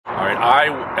All right,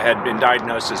 I had been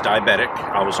diagnosed as diabetic.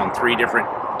 I was on 3 different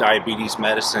diabetes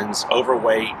medicines,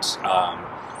 overweight.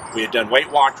 We had done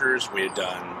Weight Watchers, we had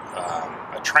done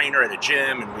a trainer at a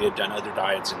gym, and we had done other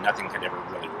diets, and nothing had ever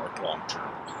really worked long term.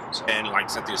 And like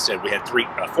Cynthia said, we had 4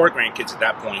 grandkids at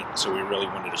that point, so we really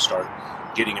wanted to start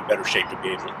getting in better shape to be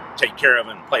able to take care of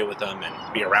them, play with them,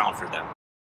 and be around for them.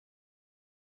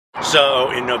 So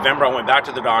in November, I went back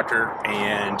to the doctor,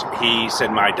 and he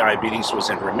said my diabetes was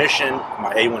in remission.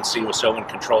 My A1C was so in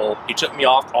control. He took me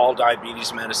off all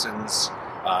diabetes medicines.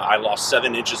 I lost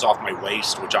 7 inches off my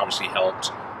waist, which obviously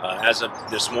helped. As of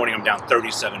this morning, I'm down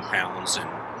 37 pounds, and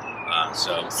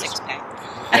so 6-pack.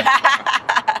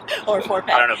 Yeah. Or 4-pack.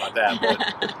 I don't know about that,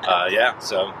 but yeah,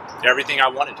 so everything I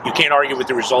wanted. You can't argue with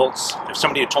the results. If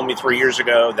somebody had told me 3 years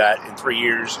ago that in 3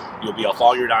 years you'll be off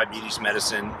all your diabetes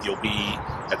medicine, you'll be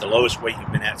at the lowest weight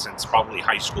you've been at since probably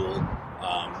high school,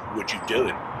 would you do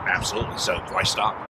it? Absolutely. So why stop?